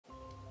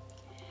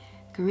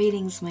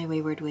Greetings, my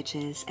Wayward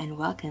Witches, and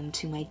welcome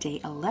to my Day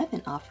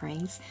 11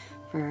 offerings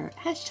for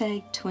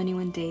hashtag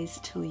 21 days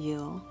till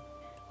Yule.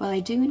 While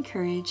I do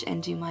encourage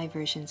and do my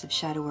versions of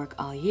shadow work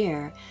all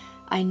year,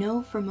 I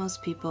know for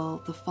most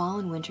people the fall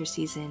and winter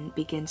season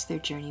begins their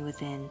journey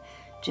within,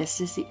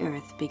 just as the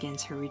earth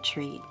begins her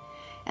retreat.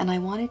 And I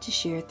wanted to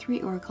share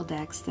 3 oracle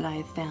decks that I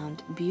have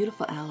found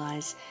beautiful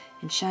allies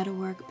in shadow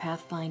work,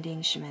 pathfinding,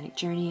 shamanic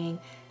journeying,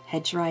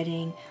 hedge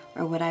writing,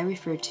 or what I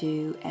refer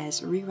to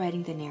as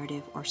rewriting the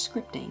narrative or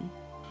scripting.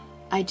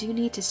 I do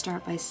need to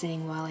start by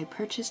saying while I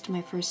purchased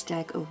my first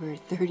deck over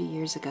 30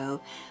 years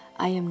ago,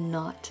 I am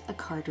not a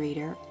card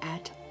reader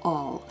at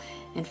all.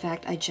 In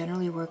fact, I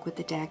generally work with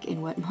the deck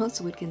in what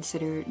most would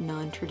consider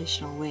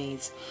non-traditional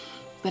ways.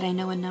 But I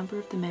know a number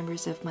of the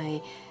members of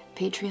my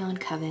Patreon,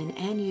 Coven,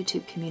 and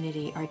YouTube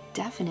community are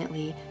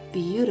definitely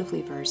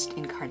beautifully versed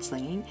in card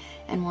slinging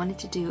and wanted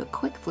to do a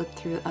quick flip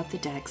through of the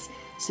decks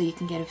so you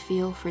can get a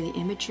feel for the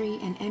imagery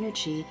and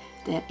energy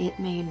that it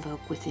may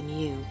invoke within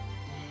you.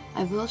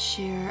 I will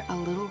share a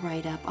little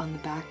write-up on the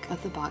back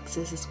of the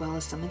boxes as well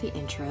as some of the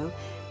intro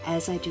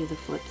as I do the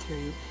flip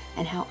through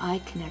and how I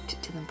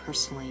connect to them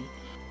personally.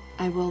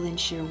 I will then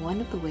share one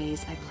of the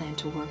ways I plan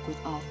to work with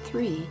all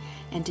 3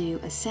 and do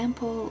a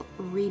sample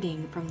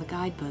reading from the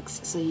guidebooks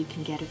so you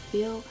can get a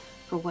feel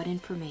for what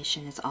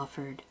information is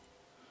offered.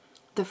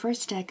 The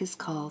first deck is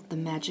called The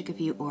Magic of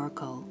You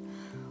Oracle.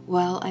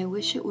 While I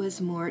wish it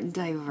was more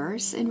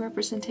diverse in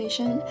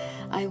representation,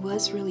 I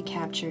was really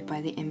captured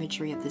by the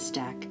imagery of this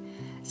deck.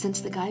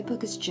 Since the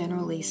guidebook is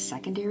generally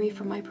secondary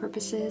for my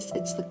purposes,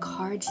 it's the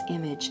card's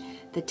image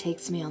that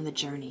takes me on the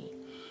journey.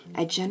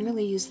 I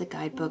generally use the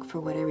guidebook for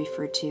what I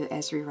refer to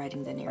as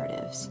rewriting the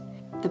narratives.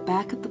 The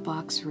back of the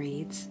box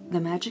reads, "The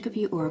magic of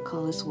you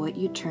oracle is what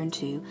you turn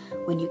to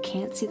when you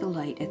can't see the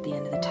light at the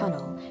end of the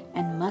tunnel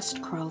and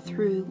must crawl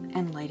through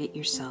and light it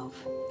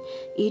yourself.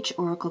 Each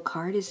oracle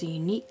card is a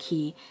unique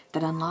key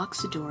that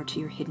unlocks a door to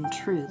your hidden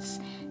truths,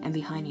 and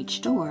behind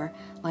each door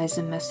lies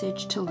a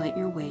message to light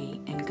your way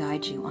and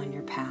guide you on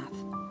your path.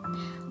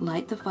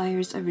 Light the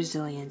fires of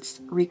resilience,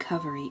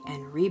 recovery,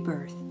 and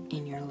rebirth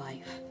in your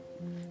life."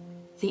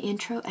 The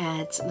intro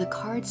adds, "The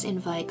cards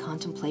invite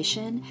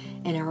contemplation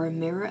and are a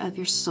mirror of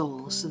your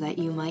soul so that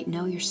you might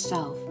know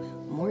yourself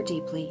more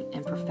deeply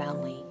and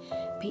profoundly.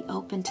 Be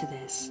open to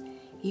this.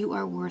 You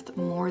are worth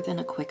more than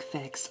a quick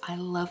fix." I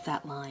love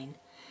that line.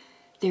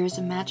 There is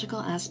a magical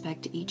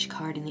aspect to each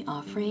card in the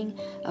offering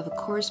of a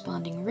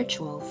corresponding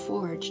ritual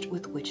forged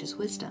with witch's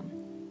wisdom.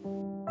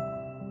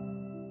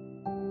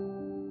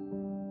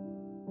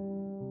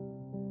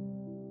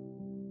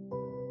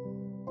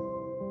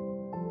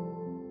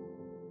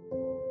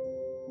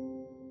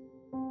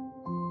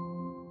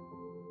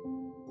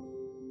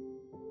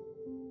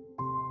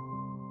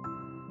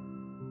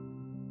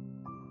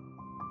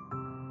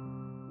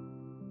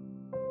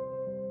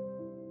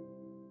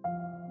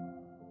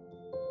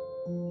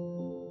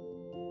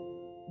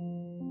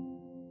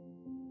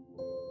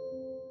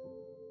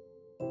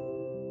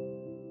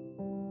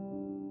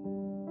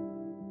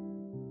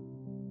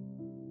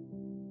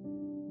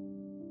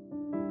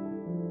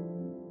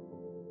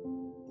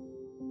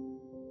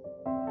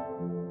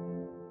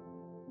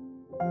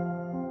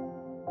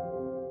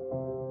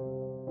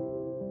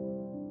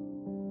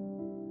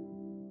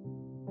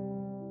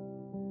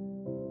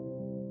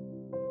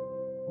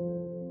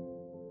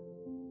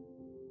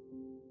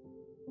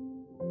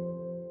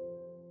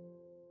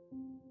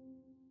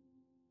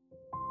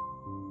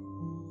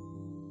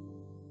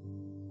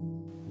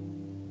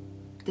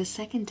 The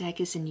second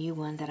deck is a new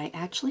one that I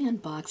actually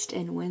unboxed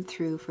and went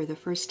through for the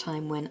first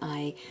time when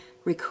I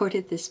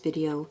recorded this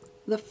video,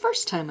 the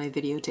first time I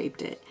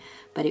videotaped it.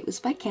 But it was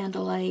by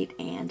candlelight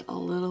and a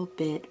little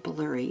bit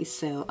blurry,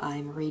 so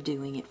I'm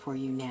redoing it for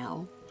you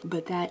now.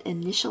 But that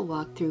initial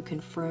walkthrough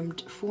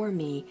confirmed for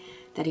me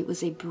that it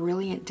was a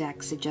brilliant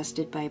deck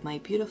suggested by my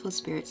beautiful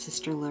spirit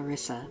sister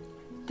Larissa.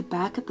 The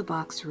back of the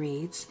box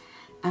reads,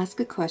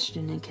 "Ask a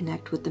question and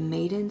connect with the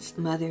maidens,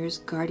 mothers,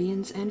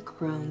 guardians, and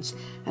crones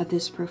of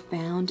this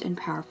profound and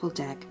powerful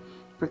deck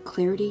for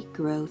clarity,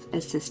 growth,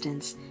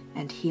 assistance,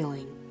 and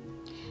healing.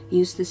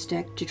 Use this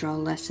deck to draw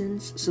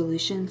lessons,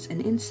 solutions,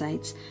 and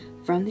insights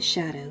from the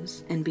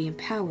shadows and be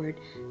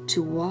empowered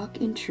to walk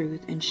in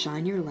truth and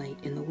shine your light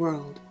in the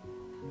world."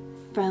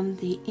 From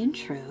the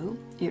intro,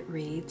 it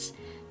reads,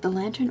 "The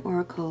Lantern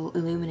Oracle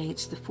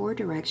illuminates the 4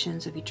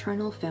 directions of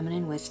eternal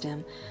feminine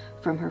wisdom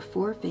from her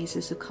 4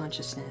 phases of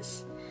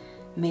consciousness: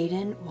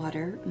 Maiden,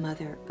 Water;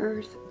 Mother,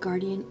 Earth;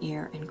 Guardian,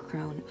 Air; and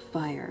Crone,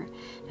 Fire."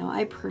 Now,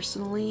 I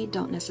personally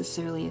don't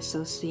necessarily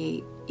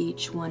associate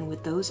each one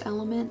with those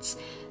elements,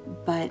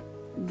 but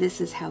this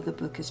is how the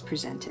book is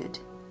presented.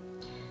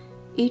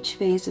 Each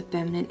phase of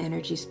feminine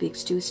energy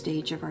speaks to a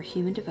stage of our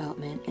human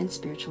development and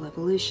spiritual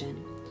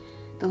evolution.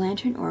 The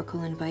Lantern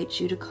Oracle invites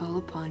you to call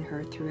upon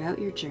her throughout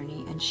your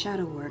journey and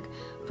shadow work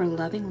for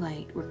loving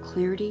light where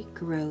clarity,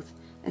 growth,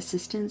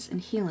 assistance, and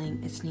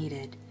healing is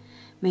needed.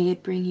 May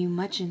it bring you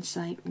much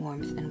insight,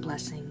 warmth, and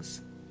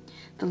blessings.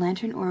 The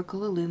Lantern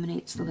Oracle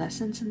illuminates the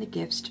lessons and the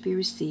gifts to be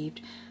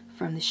received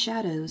from the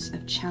shadows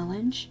of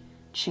challenge,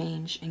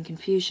 change, and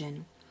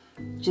confusion.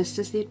 Just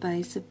as the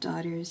advice of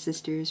daughters,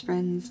 sisters,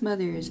 friends,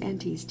 mothers,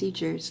 aunties,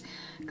 teachers,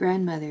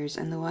 grandmothers,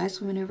 and the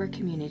wise women of our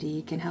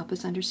community can help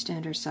us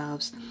understand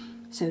ourselves,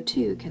 so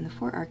too can the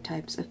 4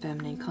 archetypes of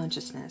feminine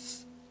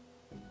consciousness.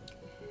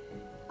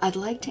 I'd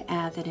like to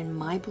add that in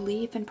my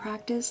belief and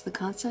practice, the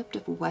concept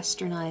of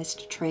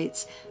westernized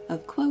traits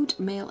of, quote,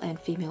 male and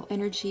female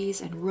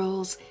energies and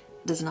roles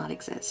does not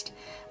exist.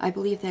 I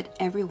believe that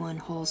everyone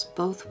holds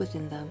both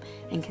within them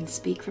and can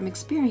speak from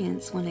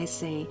experience when I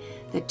say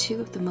that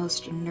 2 of the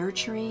most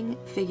nurturing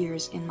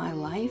figures in my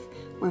life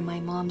were my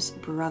mom's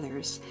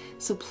brothers.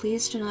 So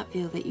please do not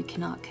feel that you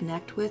cannot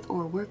connect with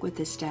or work with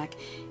this deck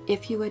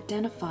if you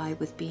identify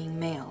with being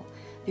male.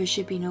 There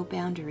should be no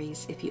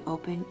boundaries if you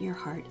open your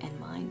heart and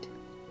mind.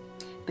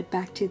 But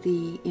back to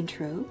the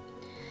intro.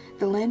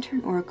 The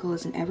Lantern Oracle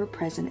is an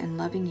ever-present and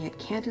loving yet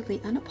candidly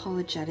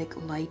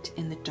unapologetic light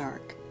in the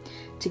dark.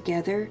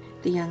 Together,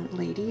 the young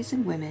ladies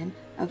and women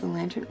of the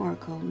Lantern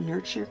Oracle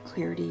nurture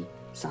clarity,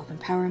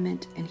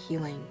 self-empowerment, and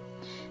healing.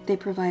 They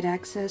provide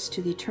access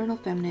to the eternal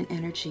feminine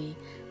energy,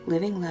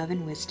 living love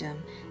and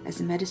wisdom as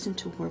a medicine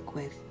to work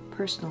with,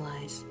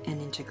 personalize,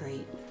 and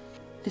integrate.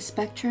 The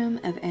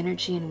spectrum of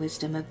energy and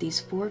wisdom of these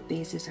 4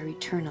 phases are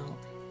eternal,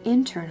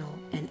 internal,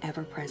 and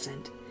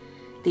ever-present.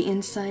 The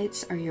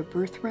insights are your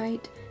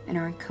birthright and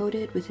are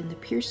encoded within the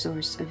pure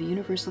source of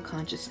universal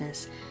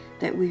consciousness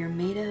that we are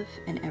made of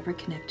and ever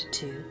connected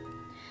to.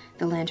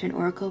 The Lantern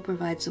Oracle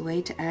provides a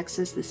way to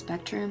access the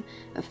spectrum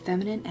of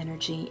feminine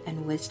energy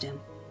and wisdom.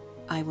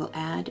 I will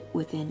add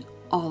within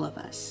all of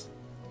us.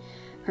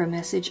 Her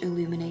message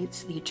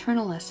illuminates the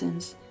eternal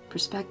lessons,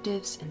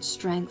 perspectives, and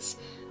strengths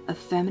of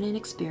feminine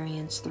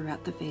experience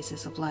throughout the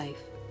phases of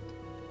life.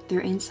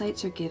 Their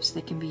insights are gifts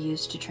that can be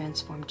used to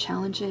transform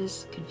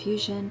challenges,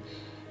 confusion,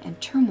 and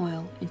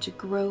turmoil into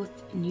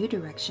growth, new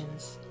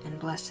directions, and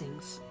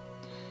blessings.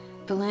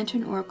 The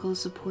Lantern Oracle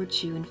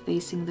supports you in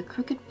facing the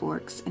crooked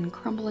forks and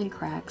crumbling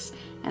cracks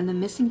and the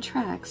missing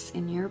tracks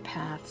in your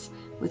paths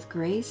with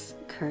grace,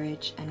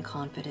 courage, and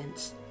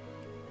confidence.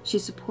 She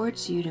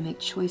supports you to make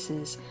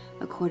choices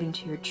according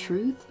to your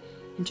truth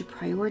and to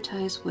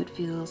prioritize what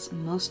feels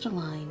most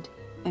aligned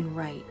and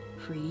right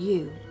for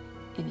you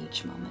in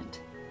each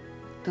moment.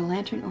 The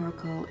Lantern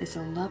Oracle is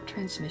a love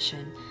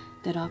transmission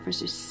that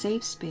offers a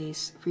safe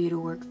space for you to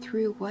work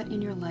through what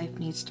in your life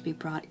needs to be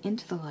brought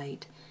into the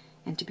light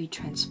and to be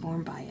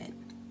transformed by it.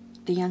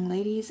 The young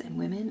ladies and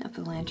women of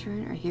the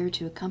Lantern are here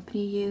to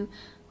accompany you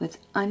with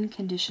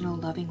unconditional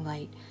loving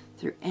light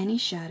through any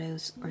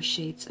shadows or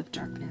shades of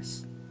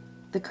darkness.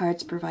 The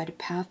cards provide a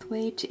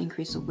pathway to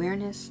increase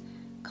awareness,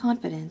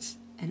 confidence,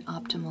 and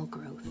optimal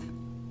growth.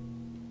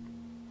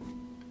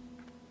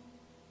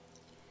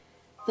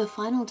 The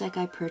final deck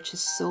I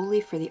purchased solely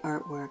for the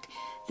artwork.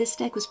 This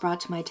deck was brought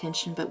to my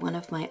attention by one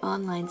of my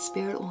online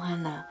spirit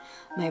ohana,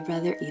 my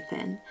brother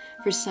Ethan.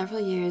 For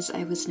several years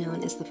I was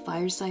known as the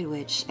Fireside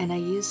Witch, and I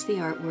used the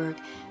artwork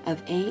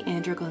of A.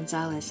 Andrew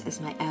Gonzalez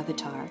as my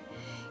avatar.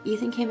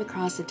 Ethan came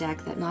across a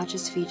deck that not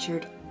just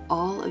featured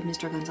all of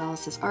Mr.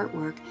 Gonzalez's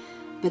artwork,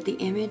 but the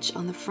image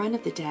on the front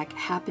of the deck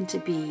happened to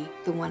be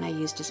the one I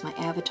used as my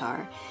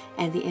avatar,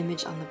 and the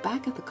image on the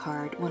back of the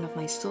card, one of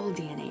my soul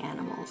DNA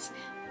animals.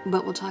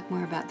 But we'll talk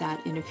more about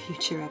that in a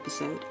future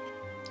episode.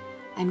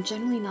 I'm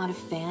generally not a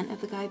fan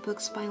of the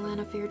guidebooks by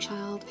Lana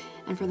Fairchild,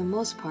 and for the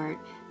most part,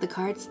 the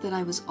cards that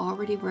I was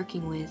already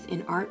working with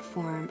in art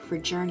form for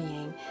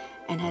journeying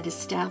and had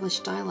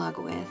established dialogue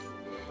with,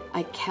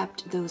 I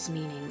kept those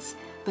meanings,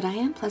 but I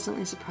am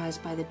pleasantly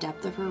surprised by the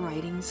depth of her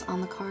writings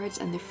on the cards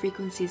and the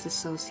frequencies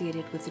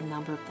associated with a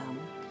number of them.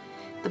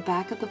 The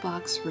back of the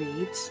box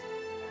reads,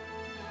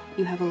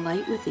 "You have a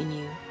light within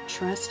you,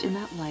 trust in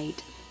that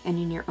light and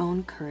in your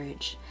own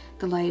courage.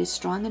 The light is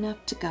strong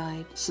enough to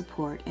guide,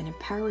 support, and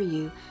empower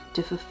you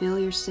to fulfill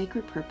your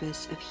sacred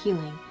purpose of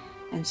healing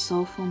and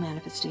soulful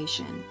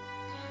manifestation.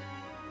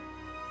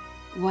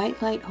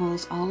 White light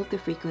holds all of the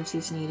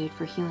frequencies needed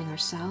for healing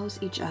ourselves,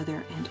 each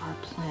other, and our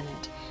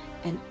planet,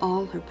 and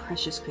all her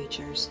precious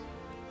creatures.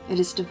 It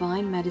is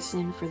divine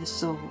medicine for the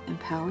soul,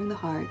 empowering the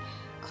heart,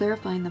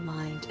 clarifying the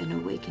mind, and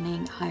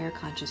awakening higher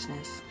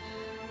consciousness.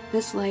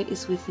 This light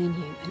is within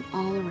you and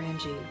all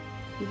around you.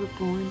 You were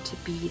born to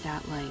be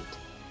that light.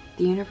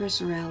 The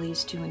universe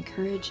rallies to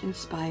encourage,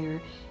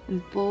 inspire,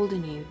 and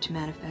embolden you to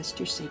manifest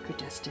your sacred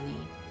destiny."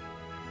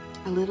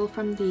 A little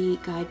from the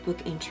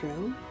guidebook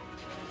intro.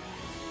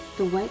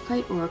 The White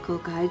Light Oracle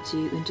guides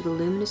you into the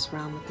luminous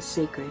realm of the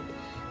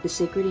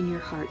sacred in your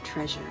heart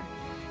treasure.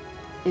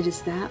 It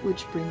is that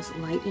which brings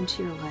light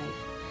into your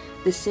life.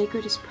 The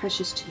sacred is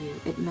precious to you.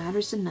 It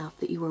matters enough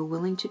that you are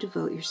willing to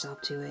devote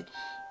yourself to it,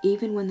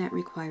 even when that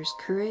requires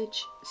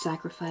courage,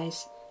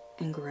 sacrifice,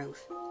 and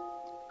growth.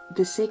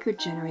 The sacred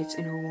generates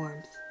inner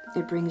warmth.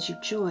 It brings you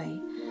joy.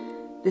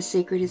 The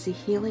sacred is a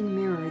healing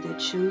mirror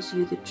that shows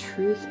you the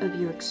truth of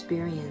your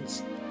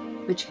experience,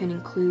 which can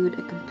include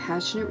a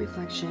compassionate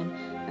reflection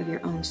of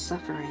your own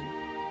suffering.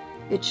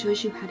 It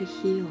shows you how to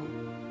heal.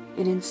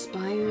 It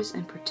inspires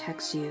and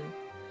protects you.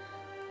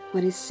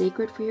 What is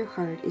sacred for your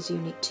heart is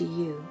unique to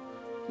you,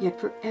 yet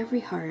for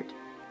every heart,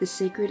 The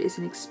sacred is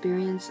an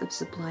experience of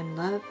sublime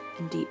love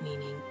and deep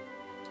meaning.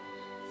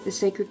 The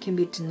sacred can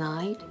be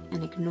denied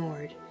and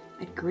ignored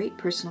at great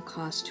personal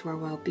cost to our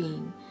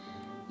well-being,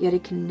 yet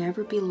it can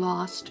never be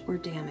lost or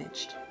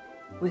damaged.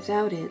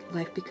 Without it,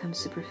 life becomes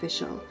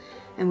superficial,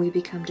 and we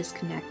become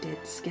disconnected,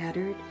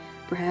 scattered,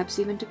 perhaps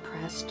even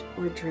depressed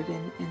or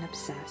driven and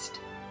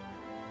obsessed.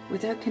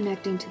 Without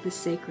connecting to the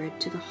sacred,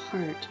 to the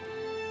heart,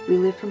 we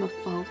live from a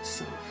false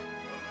self.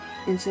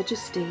 In such a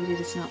state, it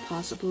is not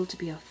possible to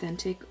be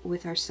authentic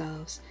with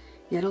ourselves,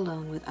 yet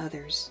alone with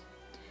others.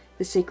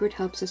 The sacred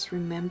helps us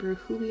remember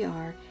who we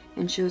are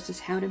and shows us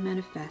how to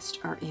manifest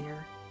our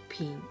inner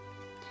being.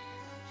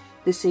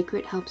 The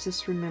sacred helps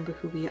us remember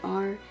who we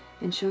are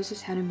and shows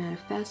us how to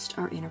manifest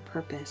our inner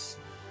purpose.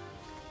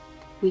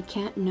 We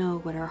can't know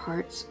what our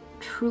hearts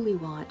truly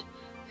want,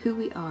 who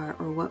we are,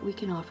 or what we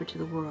can offer to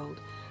the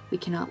world. We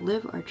cannot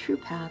live our true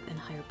path and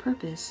higher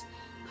purpose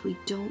if we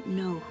don't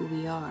know who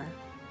we are.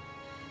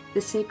 The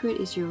sacred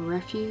is your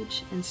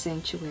refuge and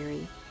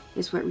sanctuary,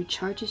 is what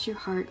recharges your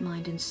heart,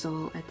 mind, and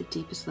soul at the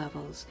deepest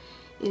levels.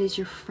 It is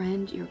your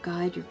friend, your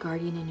guide, your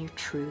guardian, and your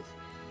truth.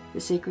 The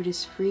sacred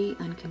is free,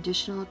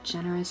 unconditional,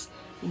 generous,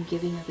 and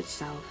giving of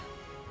itself.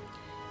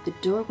 The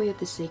doorway of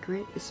the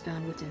sacred is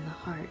found within the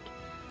heart.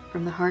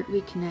 From the heart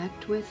we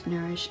connect with,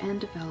 nourish, and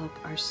develop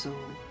our soul.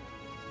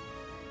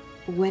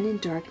 When in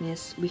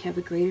darkness, we have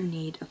a greater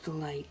need of the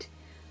light.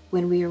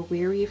 When we are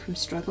weary from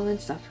struggle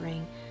and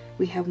suffering,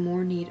 we have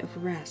more need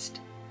of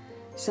rest.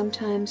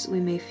 Sometimes we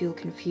may feel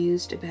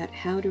confused about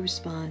how to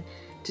respond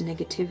to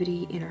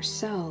negativity in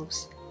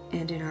ourselves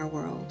and in our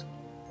world.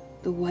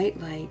 The white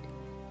light,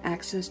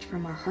 accessed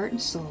from our heart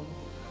and soul,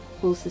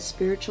 holds the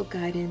spiritual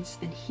guidance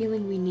and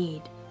healing we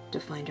need to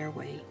find our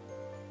way.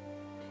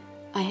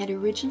 I had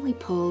originally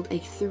pulled a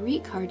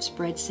 3-card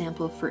spread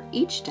sample for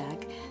each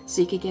deck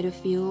so you could get a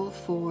feel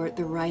for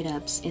the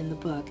write-ups in the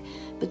book,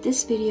 but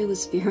this video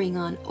was veering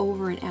on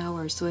over an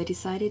hour, so I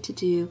decided to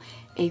do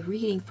a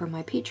reading for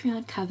my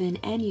Patreon, Coven,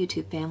 and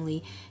YouTube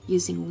family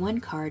using 1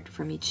 card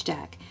from each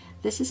deck.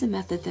 This is a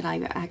method that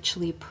I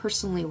actually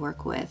personally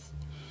work with.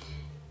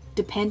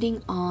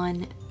 Depending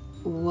on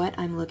what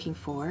I'm looking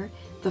for,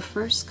 the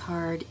first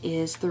card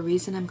is the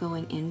reason I'm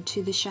going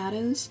into the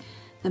shadows.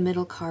 The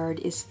middle card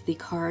is the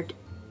card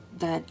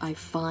that I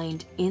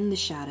find in the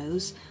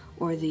shadows,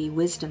 or the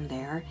wisdom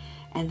there,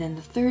 and then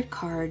the third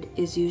card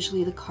is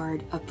usually the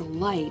card of the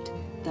light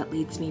that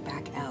leads me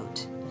back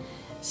out.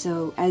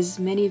 So as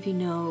many of you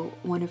know,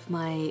 one of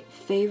my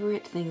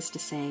favorite things to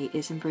say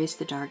is embrace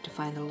the dark to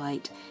find the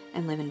light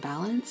and live in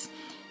balance.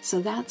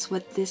 So that's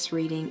what this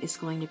reading is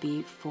going to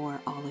be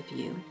for all of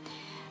you.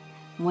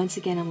 Once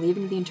again, I'm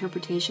leaving the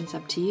interpretations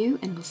up to you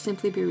and will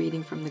simply be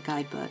reading from the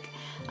guidebook.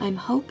 I'm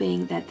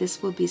hoping that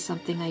this will be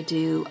something I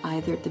do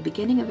either at the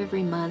beginning of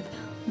every month,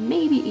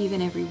 maybe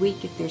even every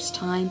week if there's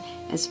time,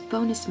 as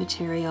bonus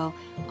material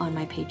on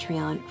my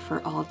Patreon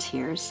for all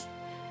tiers.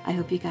 I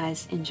hope you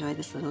guys enjoy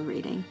this little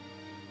reading.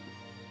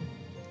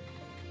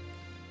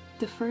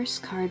 The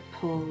first card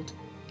pulled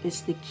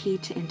is the key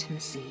to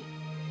intimacy.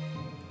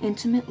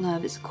 Intimate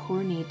love is a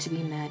core need to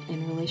be met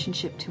in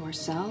relationship to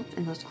ourselves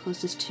and those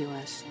closest to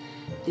us.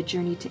 The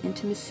journey to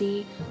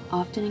intimacy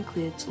often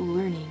includes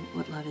learning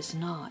what love is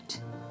not.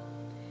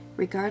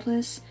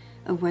 Regardless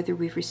of whether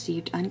we've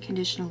received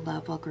unconditional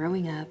love while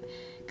growing up,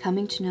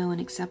 coming to know and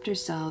accept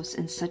ourselves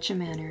in such a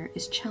manner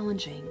is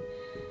challenging.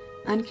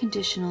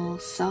 Unconditional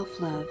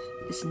self-love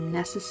is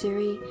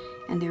necessary,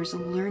 and there's a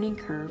learning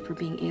curve for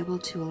being able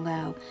to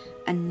allow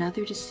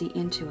another to see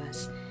into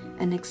us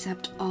and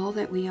accept all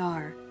that we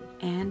are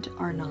and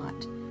are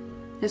not.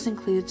 This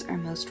includes our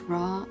most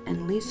raw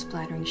and least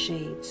flattering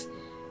shades.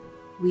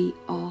 We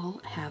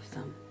all have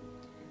them.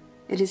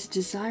 It is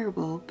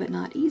desirable but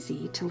not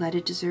easy to let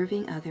a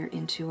deserving other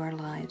into our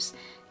lives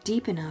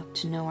deep enough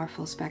to know our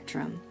full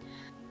spectrum.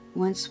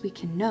 Once we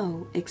can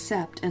know,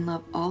 accept, and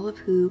love all of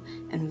who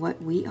and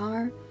what we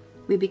are,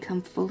 we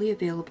become fully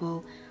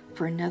available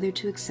for another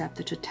to accept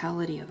the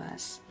totality of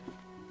us.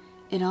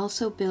 It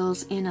also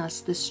builds in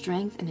us the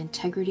strength and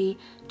integrity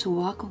to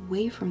walk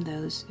away from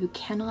those who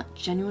cannot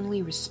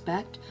genuinely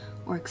respect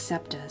or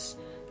accept us,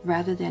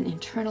 rather than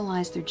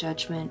internalize their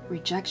judgment,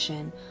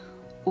 rejection,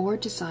 or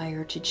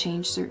desire to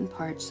change certain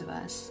parts of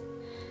us.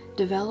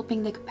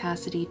 Developing the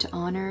capacity to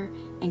honor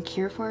and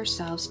care for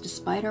ourselves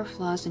despite our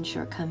flaws and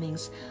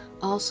shortcomings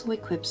also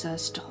equips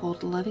us to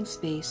hold a loving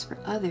space for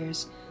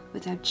others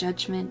without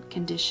judgment,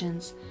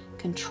 conditions,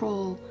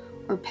 control,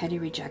 or petty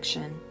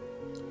rejection.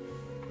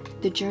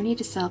 The journey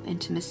to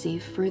self-intimacy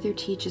further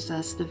teaches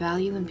us the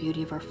value and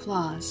beauty of our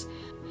flaws.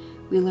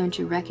 We learn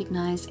to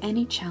recognize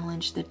any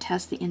challenge that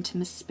tests the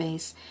intimate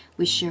space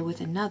we share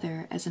with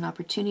another as an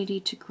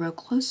opportunity to grow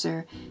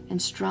closer and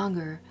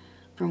stronger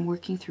from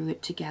working through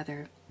it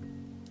together.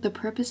 The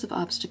purpose of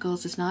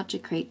obstacles is not to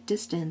create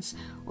distance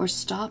or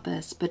stop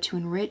us, but to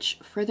enrich,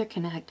 further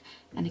connect,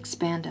 and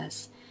expand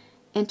us.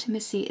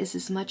 Intimacy is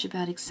as much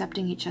about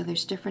accepting each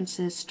other's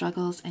differences,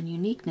 struggles, and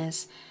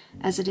uniqueness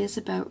as it is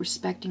about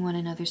respecting one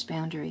another's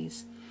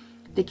boundaries.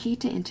 The key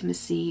to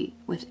intimacy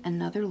with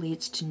another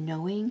leads to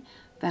knowing,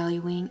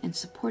 valuing, and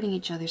supporting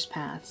each other's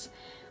paths.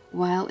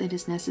 While it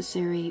is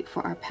necessary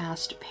for our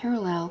paths to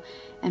parallel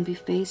and be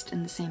faced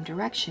in the same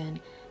direction,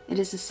 it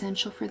is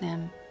essential for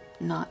them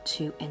not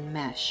to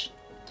enmesh.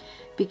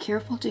 Be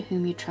careful to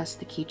whom you trust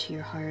the key to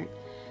your heart.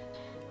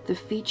 The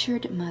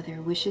featured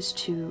mother wishes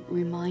to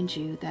remind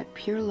you that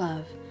pure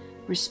love,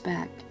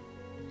 respect,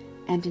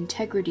 and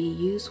integrity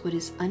use what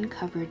is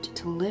uncovered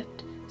to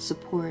lift,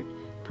 support,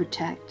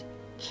 protect,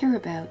 care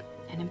about,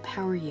 and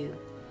empower you.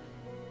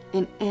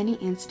 In any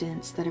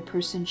instance that a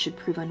person should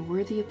prove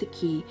unworthy of the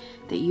key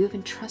that you have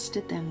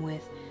entrusted them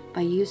with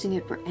by using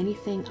it for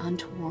anything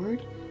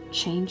untoward,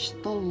 change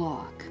the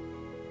lock.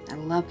 I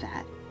love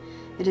that.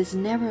 It is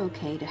never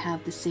okay to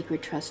have the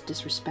sacred trust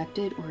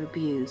disrespected or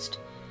abused.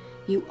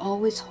 You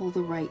always hold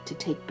the right to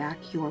take back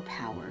your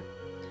power.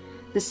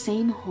 The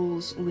same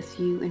holds with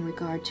you in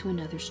regard to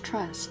another's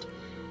trust.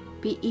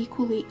 Be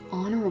equally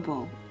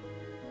honorable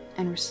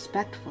and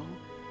respectful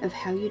of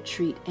how you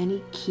treat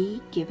any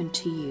key given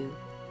to you.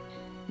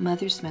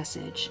 Mother's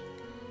message: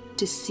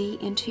 to see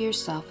into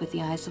yourself with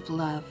the eyes of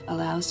love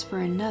allows for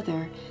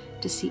another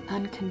to see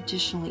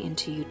unconditionally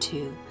into you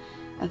too.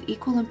 Of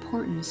equal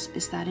importance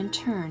is that in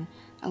turn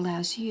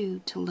allows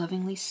you to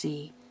lovingly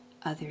see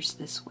others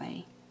this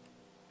way.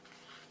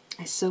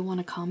 I so want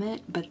to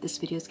comment, but this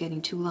video is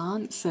getting too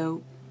long,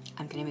 so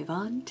I'm going to move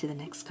on to the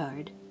next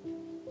card.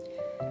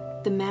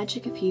 The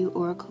Magic of You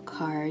Oracle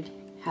card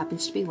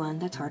happens to be one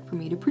that's hard for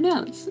me to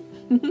pronounce,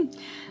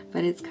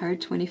 but it's card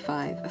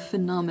 25, a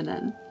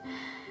phenomenon.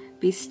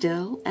 Be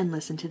still and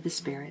listen to the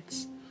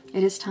spirits.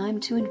 It is time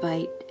to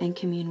invite and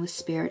commune with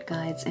spirit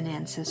guides and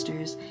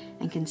ancestors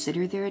and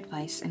consider their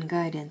advice and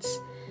guidance.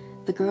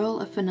 The girl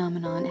of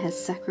Phenomenon has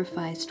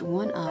sacrificed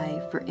one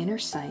eye for inner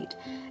sight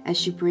as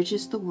she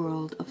bridges the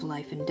world of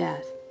life and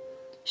death.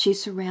 She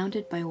is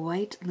surrounded by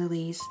white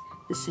lilies,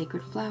 the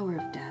sacred flower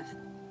of death.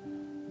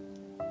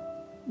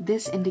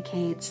 This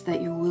indicates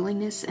that your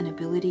willingness and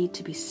ability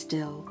to be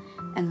still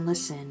and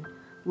listen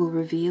will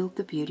reveal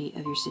the beauty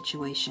of your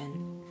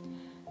situation.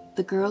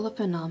 The girl of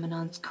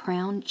Phenomenon's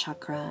crown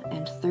chakra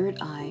and third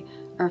eye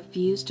are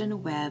fused in a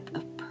web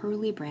of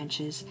pearly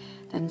branches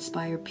that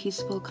inspire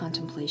peaceful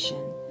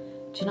contemplation.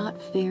 Do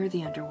not fear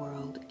the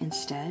underworld.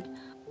 Instead,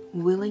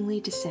 willingly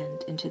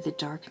descend into the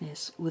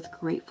darkness with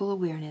grateful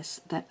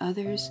awareness that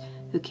others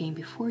who came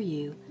before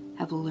you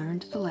have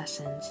learned the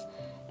lessons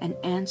and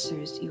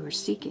answers you are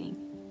seeking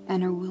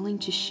and are willing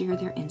to share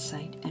their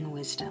insight and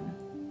wisdom.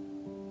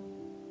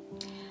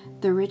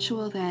 The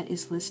ritual that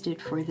is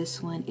listed for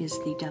this one is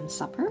the Dumb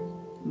Supper,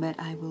 but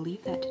I will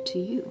leave that to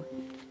you.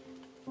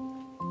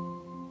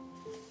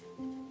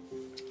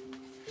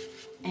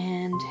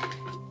 And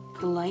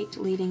the light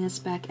leading us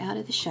back out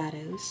of the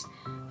shadows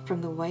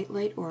from the White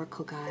Light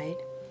Oracle Guide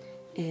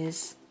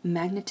is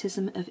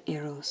Magnetism of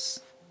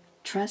Eros.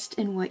 Trust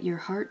in what your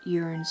heart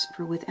yearns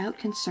for without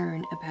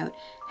concern about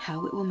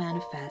how it will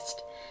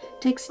manifest.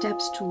 Take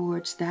steps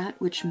towards that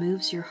which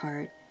moves your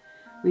heart.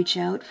 Reach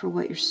out for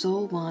what your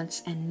soul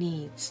wants and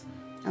needs.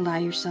 Allow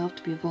yourself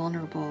to be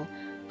vulnerable,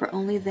 for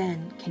only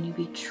then can you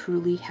be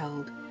truly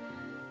held.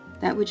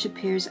 That which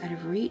appears out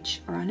of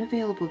reach or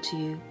unavailable to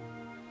you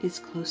is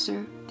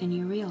closer than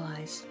you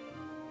realize.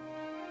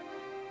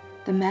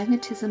 The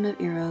magnetism of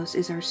Eros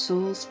is our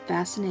soul's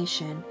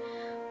fascination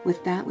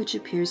with that which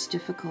appears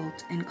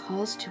difficult and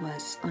calls to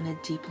us on a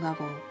deep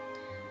level.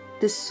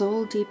 This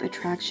soul-deep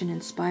attraction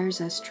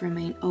inspires us to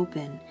remain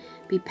open,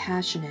 be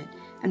passionate,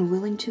 and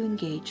willing to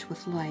engage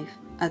with life,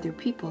 other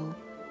people,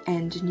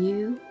 and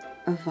new,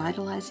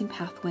 vitalizing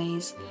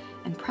pathways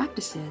and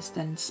practices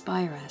that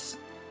inspire us.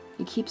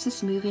 It keeps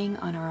us moving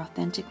on our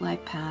authentic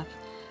life path,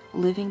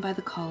 living by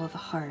the call of the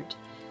heart.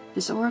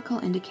 This oracle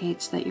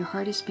indicates that your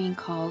heart is being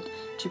called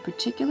to a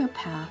particular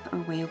path or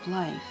way of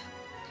life.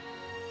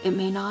 It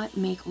may not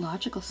make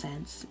logical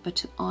sense, but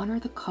to honor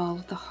the call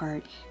of the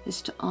heart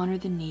is to honor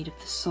the need of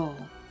the soul.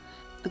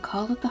 The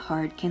call of the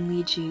heart can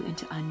lead you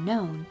into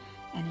unknown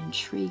and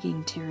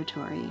intriguing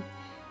territory.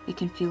 It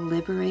can feel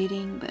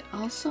liberating, but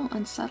also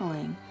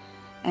unsettling,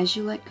 as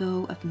you let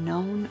go of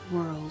known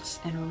worlds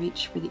and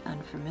reach for the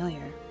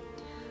unfamiliar.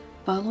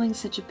 Following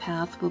such a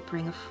path will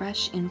bring a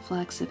fresh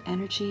influx of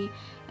energy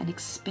and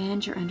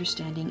expand your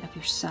understanding of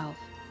yourself,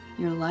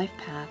 your life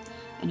path,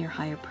 and your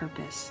higher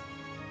purpose.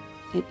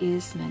 It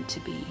is meant to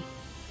be.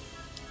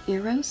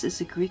 Eros is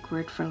a Greek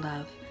word for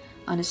love.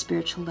 On a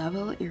spiritual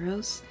level,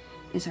 Eros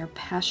is our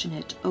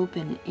passionate,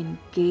 open,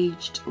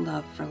 engaged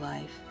love for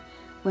life.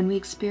 When we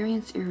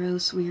experience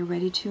Eros, we are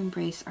ready to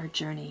embrace our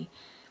journey.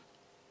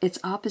 Its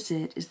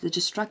opposite is the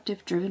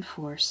destructive, driven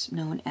force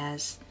known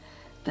as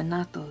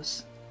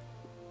thanatos,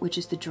 which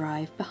is the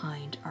drive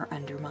behind our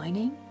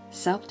undermining,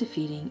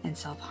 self-defeating, and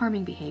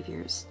self-harming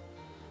behaviors.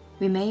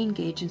 We may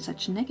engage in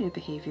such negative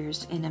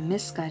behaviors in a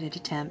misguided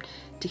attempt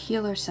to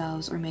heal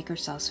ourselves or make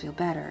ourselves feel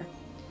better.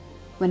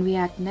 When we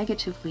act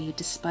negatively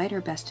despite our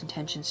best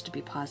intentions to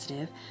be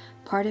positive,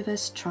 part of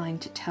us trying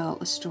to tell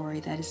a story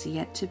that is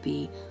yet to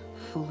be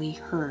fully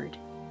heard.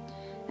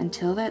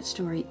 Until that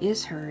story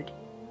is heard,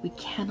 we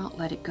cannot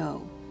let it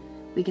go.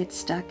 We get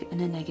stuck in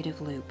a negative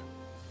loop.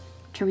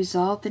 To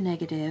resolve the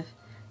negative,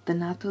 the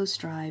Natos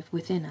drive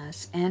within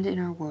us and in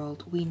our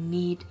world, we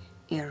need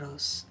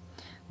Eros.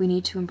 We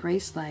need to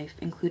embrace life,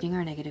 including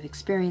our negative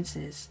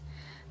experiences.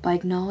 By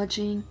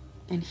acknowledging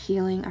and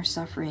healing our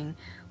suffering,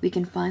 we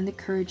can find the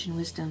courage and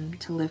wisdom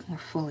to live more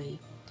fully.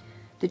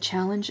 The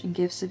challenge and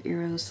gifts of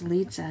Eros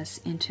leads us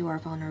into our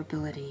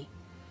vulnerability.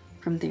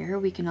 From there,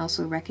 we can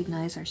also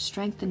recognize our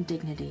strength and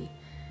dignity.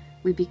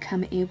 We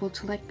become able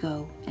to let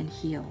go and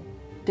heal.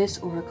 This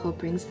oracle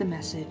brings the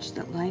message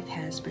that life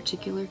has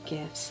particular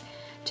gifts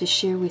to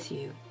share with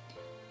you.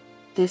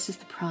 This is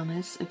the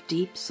promise of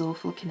deep,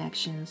 soulful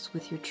connections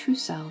with your true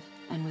self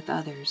and with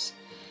others,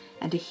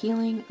 and a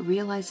healing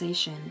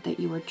realization that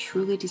you are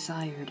truly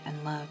desired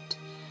and loved.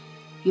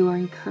 You are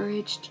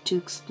encouraged to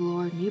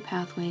explore new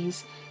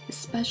pathways,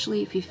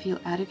 especially if you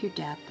feel out of your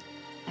depth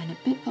and a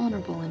bit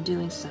vulnerable in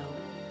doing so.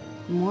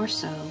 More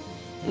so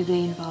if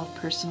they involve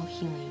personal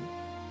healing.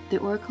 The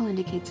oracle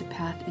indicates a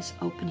path is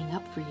opening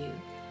up for you.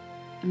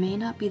 It may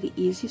not be the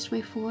easiest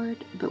way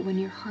forward, but when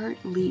your heart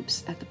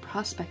leaps at the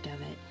prospect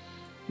of it,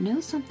 know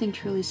something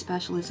truly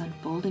special is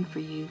unfolding for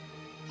you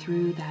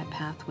through that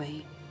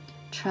pathway.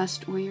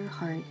 Trust where your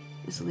heart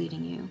is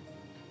leading you.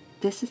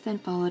 This is then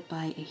followed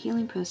by a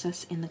healing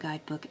process in the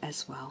guidebook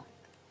as well.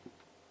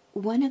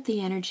 One of the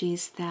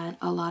energies that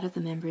a lot of the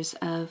members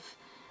of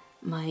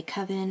my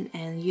coven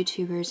and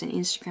YouTubers and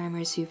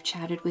Instagrammers who've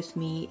chatted with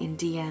me in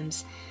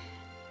DMs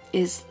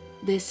is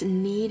this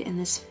need and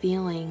this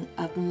feeling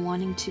of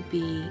wanting to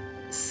be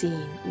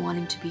seen,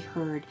 wanting to be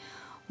heard,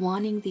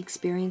 wanting the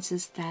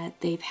experiences that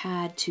they've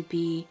had to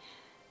be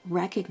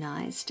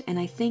recognized. And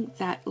I think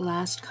that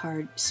last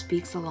card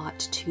speaks a lot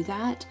to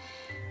that.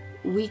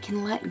 We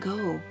can let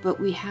go, but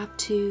we have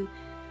to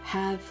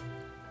have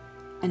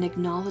an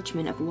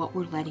acknowledgement of what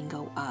we're letting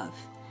go of.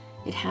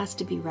 It has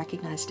to be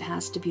recognized, it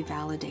has to be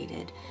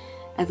validated.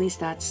 At least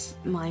that's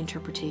my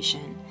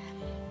interpretation.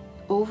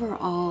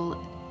 Overall,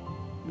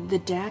 the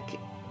deck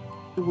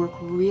work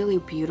really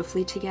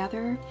beautifully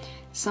together.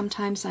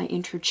 Sometimes I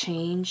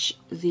interchange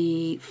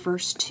the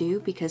first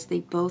two because they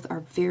both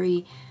are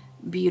very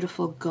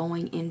beautiful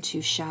going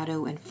into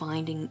shadow and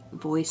finding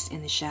voice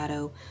in the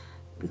shadow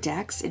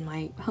decks, in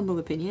my humble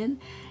opinion.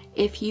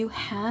 If you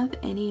have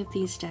any of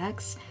these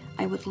decks,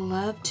 I would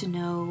love to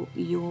know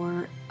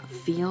your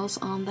feels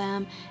on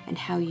them and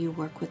how you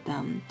work with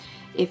them.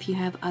 If you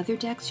have other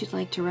decks you'd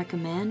like to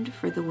recommend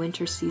for the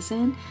winter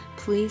season,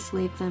 please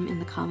leave them in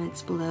the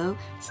comments below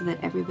so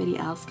that everybody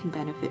else can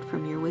benefit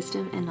from your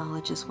wisdom and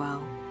knowledge as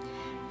well.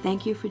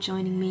 Thank you for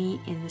joining me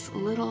in this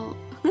little,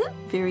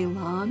 very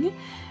long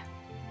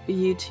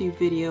YouTube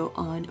video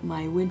on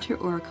my winter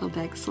oracle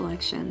deck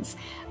selections.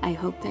 I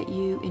hope that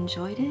you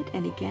enjoyed it,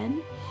 and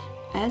again,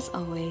 as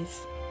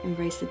always,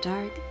 embrace the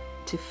dark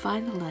to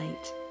find the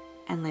light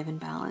and live in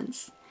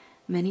balance.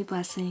 Many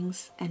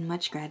blessings and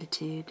much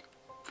gratitude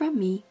from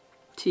me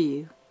to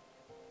you.